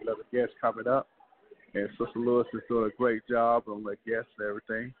 but we got another guest coming up. And Sister Lewis is doing a great job on the guests and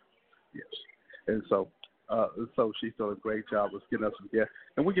everything. Yes. And so she's doing a great job of getting us some guests.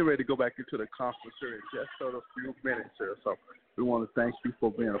 And we get ready to go back into the conference here in just a few minutes here. So we want to thank you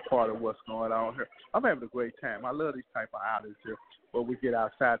for being a part of what's going on here. I'm having a great time. I love these type of outings here where we get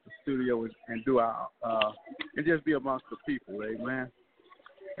outside the studio and do our and just be amongst the people. Amen.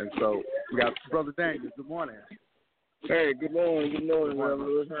 And so we got Brother Daniel. Good morning. Hey, good morning. Good morning, Brother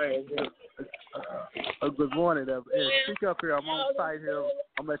Lewis. Good morning. Speak up here. I'm on site here.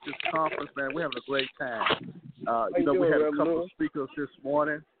 I'm at this conference, man. We're having a great time. We had a couple of speakers this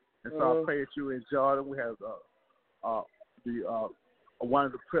morning, and so I pray that you enjoyed it. We have one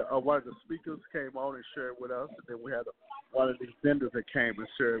of the speakers came on and shared with us, and then we had one of these vendors that came and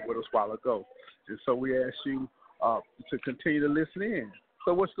shared with us a while ago. And so we ask you to continue to listen in.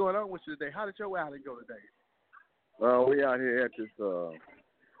 So what's going on with you today? How did your outing go today? We out here at this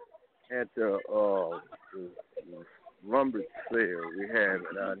at the lumber sale we have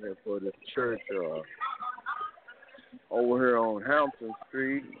it out here for this church over here on Hampton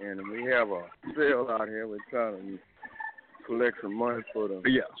Street, and we have a sale out here. We're trying to collect some money for the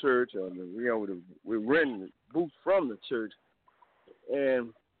church, and we're renting booths from the church,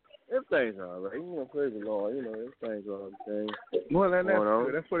 and Everything's all right. Praise the Lord. Everything's all right. Well, that's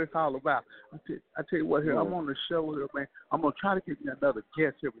good. That's what it's all about. I tell you what, here, I'm on the show here, man. I'm going to try to get you another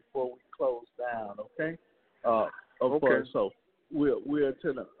guest here before we close down, okay? Okay. So we'll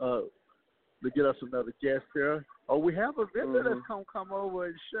tell to get us another guest here. Oh, we have a visitor that's going to come over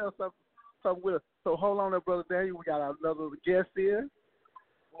and share something with us. So hold on there, Brother Daniel. We got another guest here.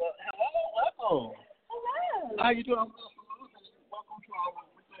 Well, hello. Hello. How you doing? Welcome to our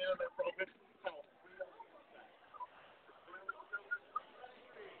program.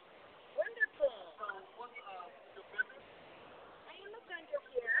 Wonderful. I am a vendor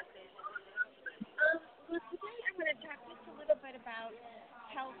here. Well, today I'm going to talk just a little bit about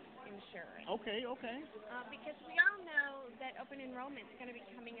health insurance. Okay. Because we all know that open enrollment is going to be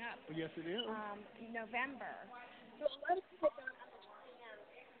coming up. Yes, it is. In November. So a lot of people don't understand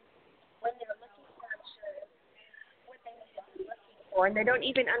when they're looking for insurance what they need to be looking for, and they don't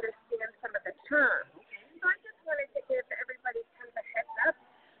even understand some of the terms. So I just wanted to give everybody kind of a heads up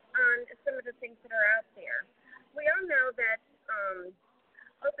on some of the things that are out there. We all know that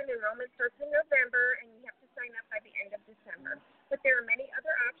open enrollment starts in November, and you have to sign up by the end of December. But there are many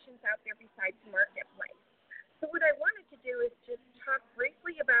other options out there besides Marketplace. So what I wanted to do is just talk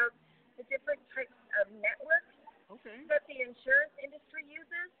briefly about the different types of networks that the insurance industry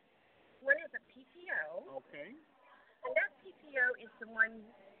uses. One is a PPO. Okay. And that PPO is the one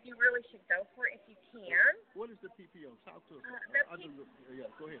you really should go for if you can. What is the PPO? Talk to us. Yeah,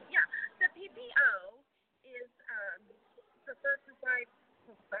 go ahead. Yeah, the PPO is Preferred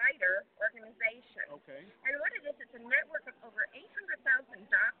Provider Organization. Okay. And what it is, it's a network of over 800,000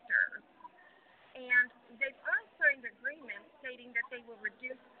 doctors. And they've all signed agreements stating that they will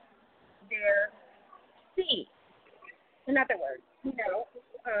reduce their fees. In other words, when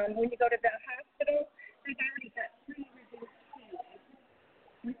you go to the hospital, they've already got free reduced fees.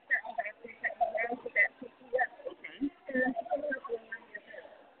 We certain doctors that belong to that PPO. Okay. And it's a little bit on your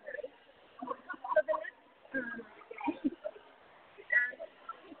bill, right? So the next PPO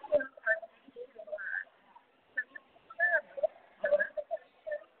are nationwide. So you can travel to another country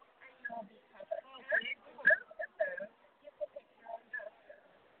and you'll be covered. And most of them, you can pick your own doctor.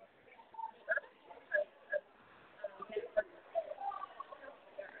 The other two types of networks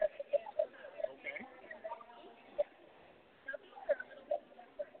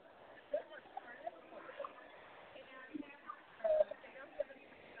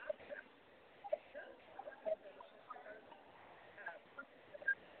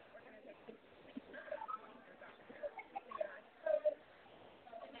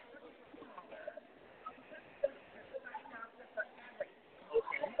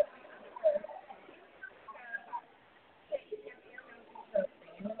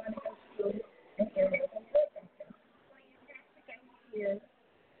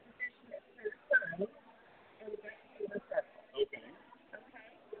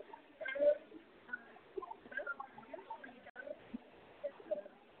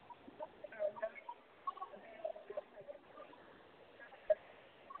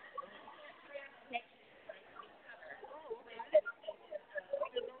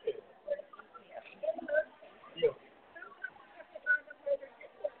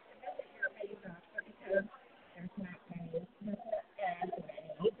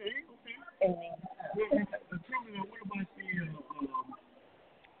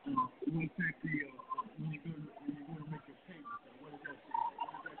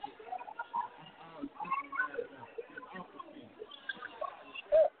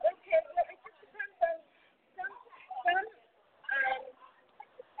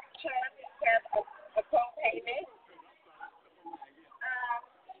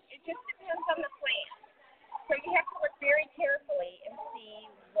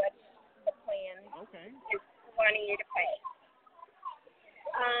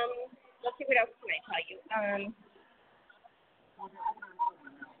let's see, what else can I tell you?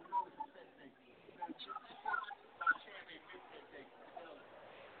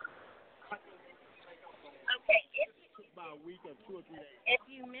 Okay, about a week or 2 or 3 days. If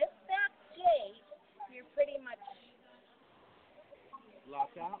you miss that date, you're pretty much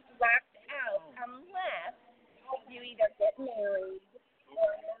locked out. Unless you either get married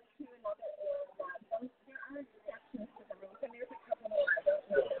or move to another area. There are exceptions to the rules, and there's a couple more. I don't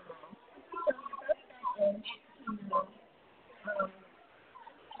know them all. So your best bet is to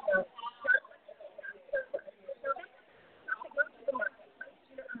start looking at your insurance. So that's to go to the marketplace.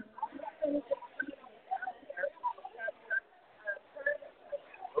 There are a lot of things that companies out there that are private.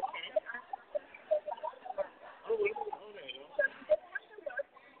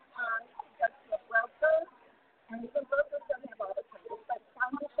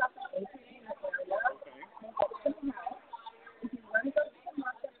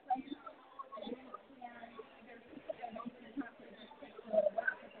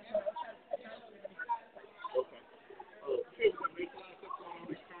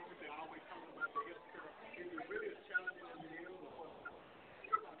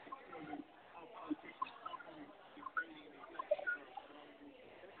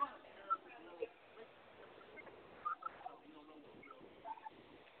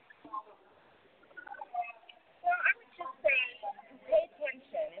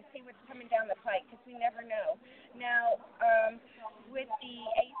 we never know. Now, with the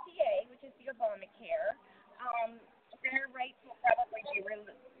ACA, which is the Obamacare, their rates will probably be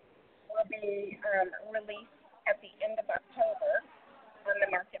released at the end of October on the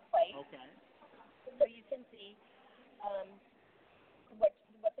marketplace. Okay. So you can see what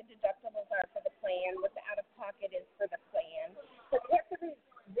the deductibles are for the plan, what the out-of-pocket is for the plan. So you have to be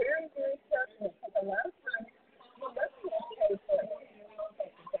very, very careful because a lot of times you must pay for it. Okay.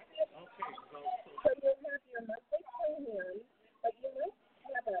 So you'll have your monthly premium, but you might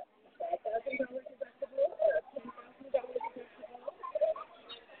have a $5,000 deductible or a $10,000 deductible.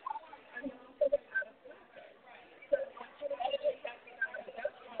 And also the out-of-pocket. So once you have a $10,000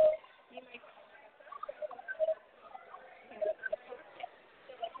 deductible, you might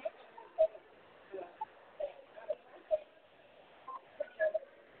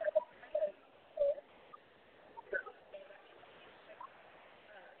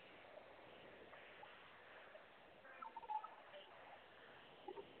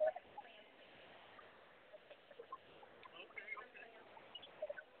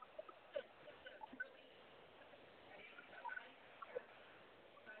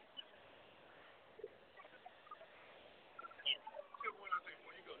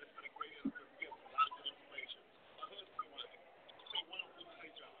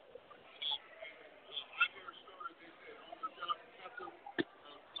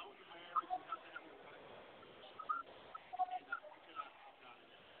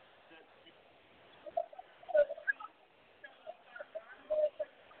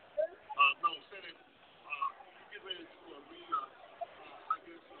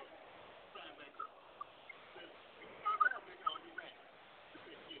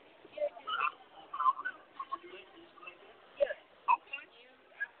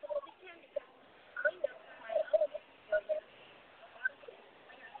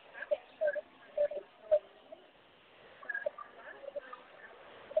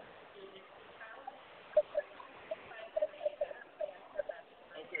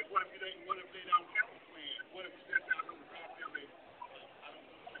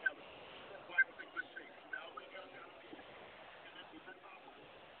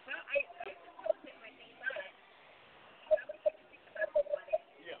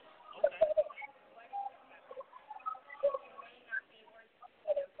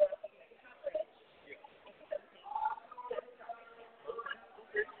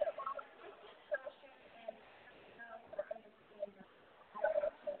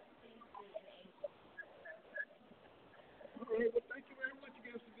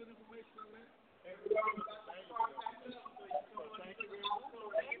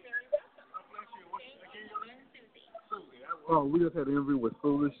We just had an interview with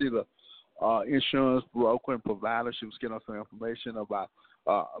Susan. She's a insurance broker and provider. She was getting us some information about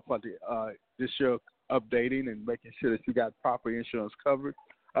this year updating and making sure that you got proper insurance coverage.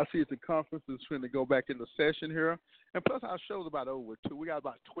 I see the conference is trying to go back into session here. And plus our show's about over, too. We got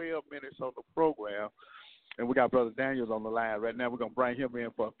about 12 minutes on the program. And we got Brother Daniels on the line right now. We're going to bring him in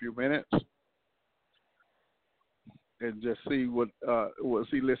for a few minutes and just see we'll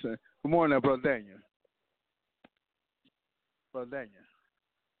see, listen. Good morning, Brother Daniel. Brother Daniel.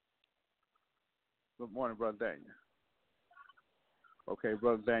 Good morning, Brother Daniel. Okay,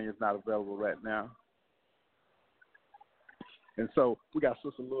 Brother Daniel's not available right now. And so we got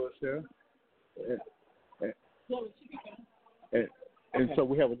Sister Lewis here. And so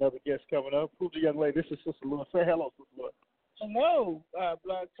we have another guest coming up. Who's the young lady? This is Sister Lewis. Say hello, Sister Lewis. Hello,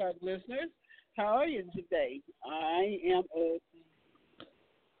 Blog Talk listeners. How are you today? I am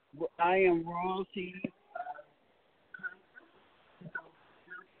royalty.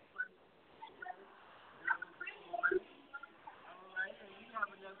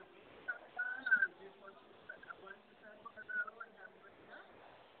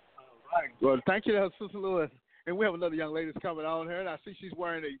 All right. Well, thank you, Sister Lewis. And we have another young lady that's coming on here, and I see she's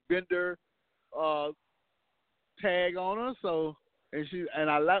wearing a vendor tag on her. So, and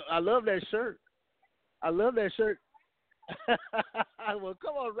I love that shirt. I love that shirt. Well,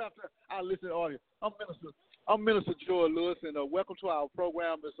 come on, Raptor. Our listening audience. I'm Minister Joy Lewis, and welcome to our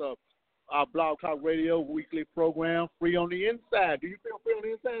program. It's our Blog Talk Radio weekly program, Free on the Inside. Do you feel free on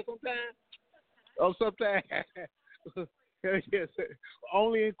the inside sometimes? Oh, sometimes. Yes,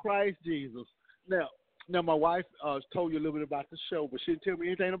 only in Christ Jesus. Now, my wife told you a little bit about the show, but she didn't tell me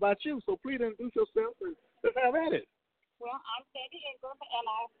anything about you. So please introduce yourself and let's have at it. Well, I'm Sandy Ingram, and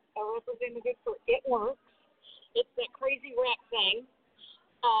I'm a representative for It Works. It's that crazy wrap thing.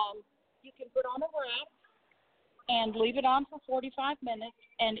 You can put on a wrap and leave it on for 45 minutes,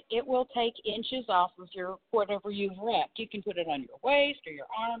 and it will take inches off of your whatever you've wrapped. You can put it on your waist or your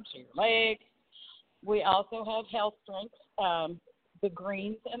arms or your legs. We also have health drinks, the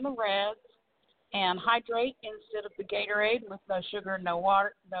greens and the reds, and hydrate instead of the Gatorade with no sugar, no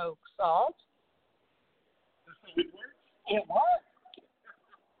water, no salt. It works.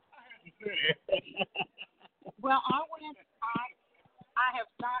 Well, I have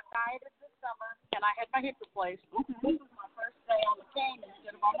not dieted this summer, and I had my hip replaced. Okay. This was my first day on the cane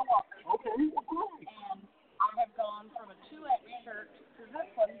instead of on the walker. Okay. And I have gone from a 2X shirt to this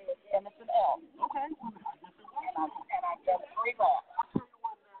one, and it's an L. Okay. And I've done 3 laps.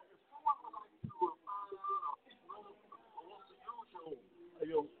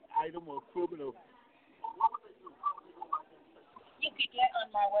 Your item or equipment of. You can get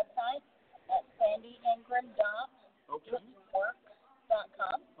on my website at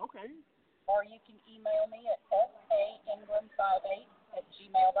sandyingram.works.com. Okay. Or you can email me at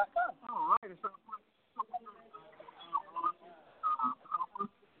saingram58@gmail.com. All right.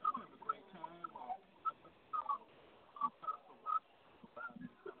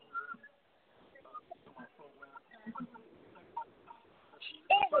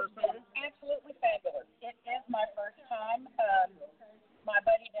 It has been absolutely fabulous. It is my first time. My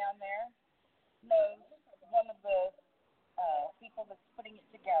buddy down there knows one of the people that's putting it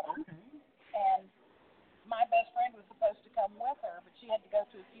together. Okay. And my best friend was supposed to come with her, but she had to go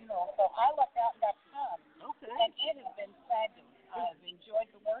to a funeral, so I lucked out and got to come. Okay. And it has been fabulous. I've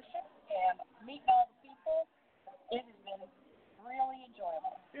enjoyed the worship and meeting all the people. It has been really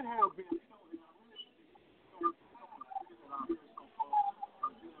enjoyable. It has been.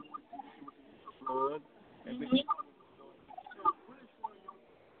 Blood. And then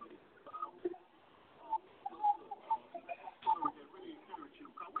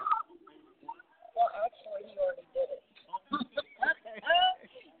well, actually, he already did it.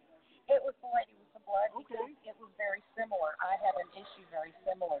 It was the lady with the blood because it was very similar. I had an issue very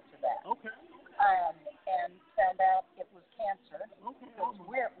similar to that. Okay. And found out it was cancer. Okay.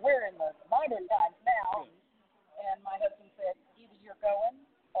 We're in the modern times now. And my husband said, either you're going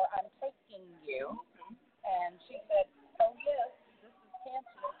or I'm taking you. And she said, oh, yes, this is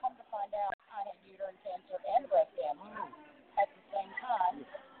cancer. And come to find out, I had uterine cancer and breast cancer at the same time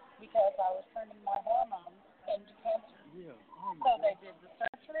because I was turning my hormones into cancer. Yeah. So they did the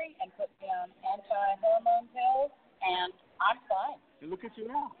surgery and put me on anti-hormone pills, and I'm fine. And look at you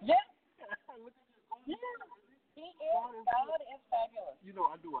now. Yeah. Look at you. Yeah. He is. God is fabulous. You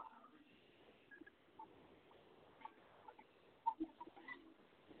know, I do it.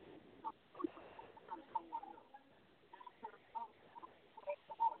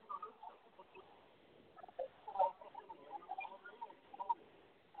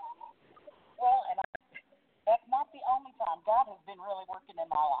 Well, and that's not the only time. God has been really working in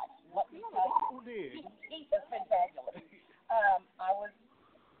my life. Let me tell you. Who did? He has been fabulous. I was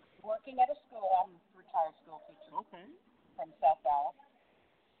working at a school. I'm a retired school teacher. Okay. From South Dallas.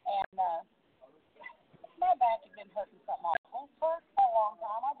 And my back had been hurting something awful for a long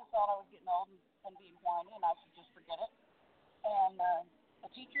time. I just thought I was getting old and being whiny, and I should just forget it. And a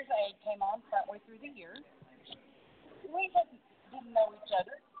teacher's aide came on partway through the year. We didn't know each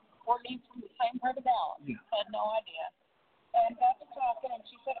other. We're from the same part of Dallas. Yeah. Had no idea. And got to talking, and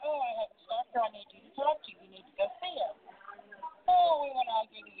she said, oh, I have a doctor I need you to talk to. You need to go see him. Oh, we went on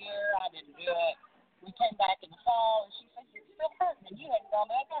through the year. I didn't do it. We came back in the fall, and she said, you're still hurting, and you hadn't gone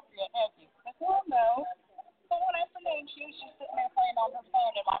to that doctor yet, have you? I said, well, no. So one afternoon, she was just sitting there playing on her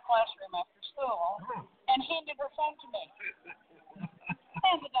phone in my classroom after school and handed her phone to me.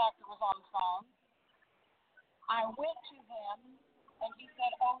 And the doctor was on the phone. I went to him, and he said,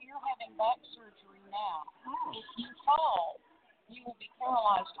 oh, you're having back surgery now. If you fall, you will be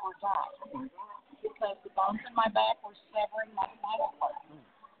paralyzed or die. Because the bones in my back were severing my spinal cord.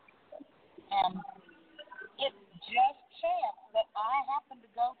 And it just chanced that I happened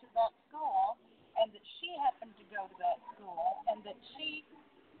to go to that school, and that she happened to go to that school, and that she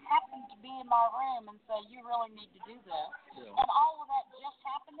happened to be in my room and say, you really need to do this. Yeah. And all of that just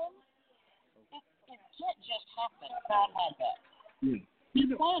happening, it can't just happen. God had that. Yeah. He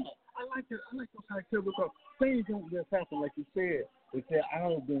planned it. I like those high because things don't just happen like you said. It's that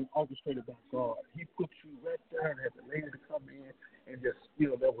all been orchestrated by God. He put you right there and had the lady to come in and just,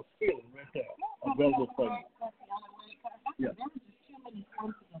 there was healing right there available for you. That's the only way it could have happened. Yeah. There was just too many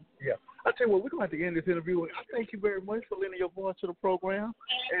coincidences. Yeah. I tell you what, we're going to have to end this interview. I thank you very much for lending your voice to the program.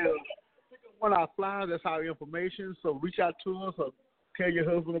 And one of our flyers, that's our information. So reach out to us or tell your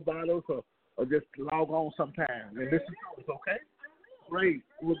husband about us or just log on sometime and listen to us, okay? Great.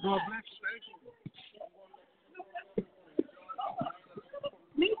 Well, God bless you. Thank you.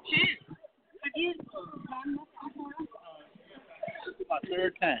 Me too. Again, this is my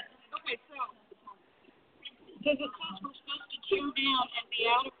third time. Okay, so Because it says we're supposed to tune down and be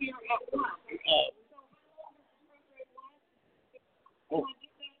out of here at work. So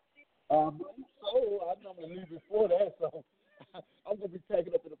I normally leave before that, so I'm gonna be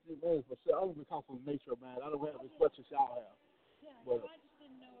taking up in a few minutes. But sure, I'm gonna be calling from nature, man. I don't have as much as y'all have. Yeah, But, I just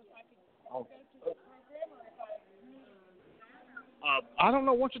didn't know if I could go to the program or if I don't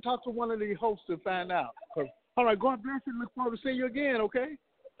know. Why don't you talk to one of the hosts and find out? All right, God bless you. Look forward to seeing you again. Okay.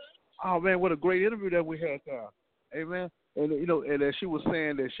 Oh man, what a great interview that we had there. Amen. And and as she was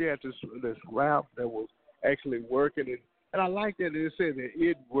saying that she had this rap that was actually working, and I like that it said that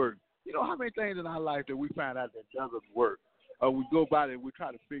it worked. You know how many things in our life that we find out that doesn't work, or we go by it and we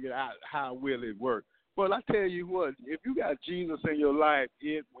try to figure out how will it work. Well, I tell you what, if you got Jesus in your life,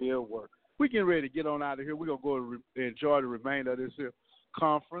 it will work. We're getting ready to get on out of here. We're gonna go enjoy the remainder of this here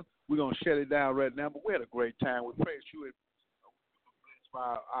conference. We're gonna shut it down right now, but we had a great time. We praise you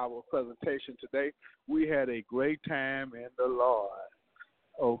by our presentation today. We had a great time in the Lord.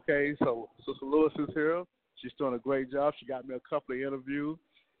 Okay, so Sister Lewis is here. She's doing a great job. She got me a couple of interviews,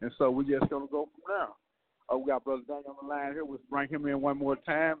 and so we're just going to go from there. We got Brother Daniel on the line here. We'll bring him in one more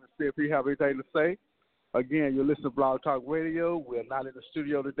time and see if he have anything to say. Again, you're listening to Blog Talk Radio. We're not in the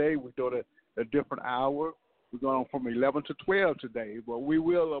studio today. We're doing a different hour. We're going from 11 to 12 today, but we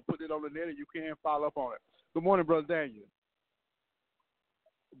will put it on the net, and you can follow up on it. Good morning, Brother Daniel.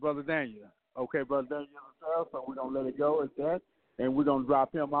 Brother Daniel. Okay, Brother Daniel, so we're going to let it go at that, and we're going to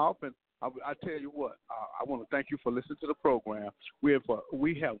drop him off. And I tell you what, I want to thank you for listening to the program. We have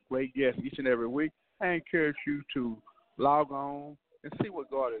great guests each and every week. I encourage you to log on and see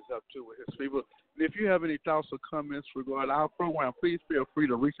what God is up to with his people. And if you have any thoughts or comments regarding our program, please feel free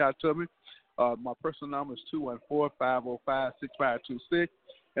to reach out to me. My personal number is 214-505-6526.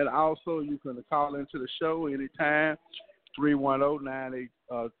 And also, you can call into the show anytime,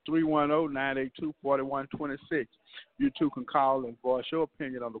 310-982-4126. You too can call and voice your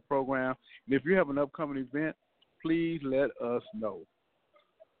opinion on the program. And if you have an upcoming event, please let us know.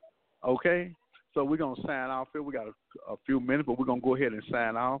 Okay? So we're going to sign off here. We got a few minutes, but we're going to go ahead and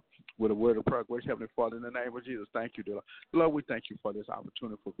sign off with a word of prayer. Gracious Heavenly Father, in the name of Jesus, thank you, dear Lord. Lord, we thank you for this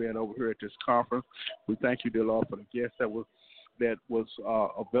opportunity for being over here at this conference. We thank you, dear Lord, for the guests that was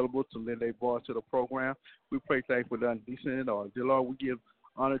available to lend a voice to the program. We pray thankful for the undecent. Dear Lord, we give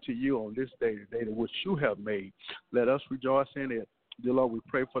honor to you on this day, the day that which you have made. Let us rejoice in it. Dear Lord, we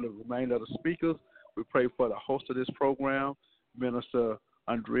pray for the remainder of the speakers. We pray for the host of this program, Minister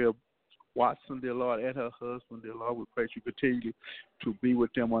Andrea Watson, dear Lord, and her husband, dear Lord. We pray that you continue to be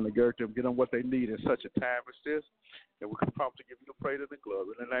with them, undergird them, get them what they need in such a time as this. And we can promise to give you the praise and the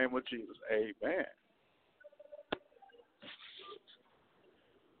glory. In the name of Jesus, amen.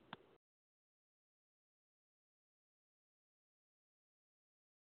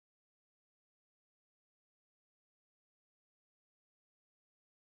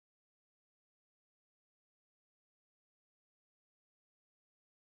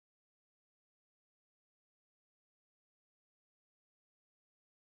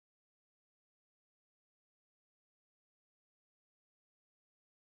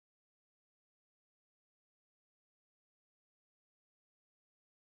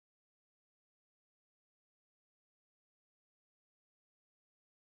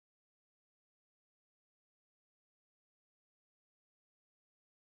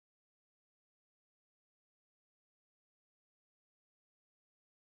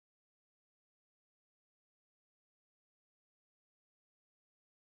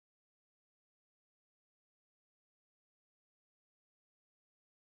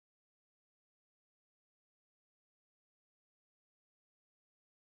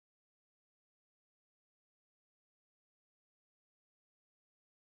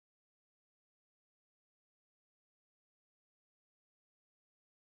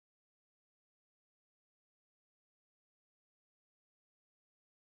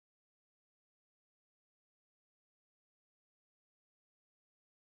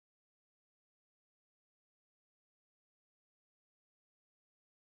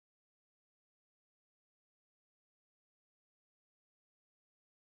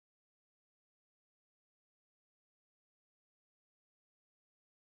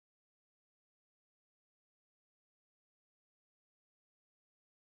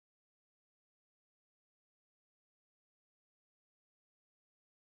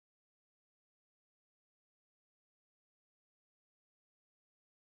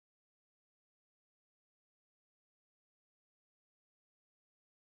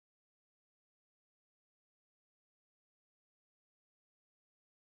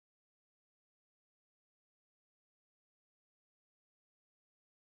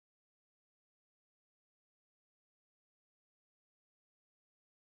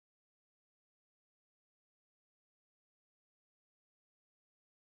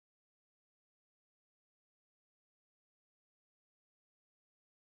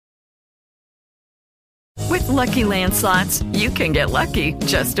 With Lucky Land Slots, you can get lucky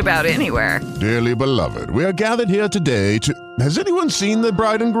just about anywhere. Dearly beloved, we are gathered here today to... Has anyone seen the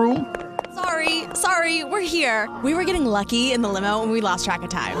bride and groom? Sorry, we're here. We were getting lucky in the limo and we lost track of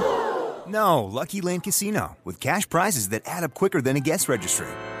time. No, Lucky Land Casino, with cash prizes that add up quicker than a guest registry.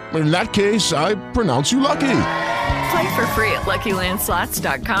 In that case, I pronounce you lucky. Play for free at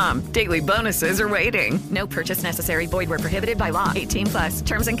LuckyLandSlots.com. Daily bonuses are waiting. No purchase necessary. Void where prohibited by law. 18+.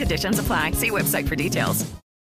 Terms and conditions apply. See website for details.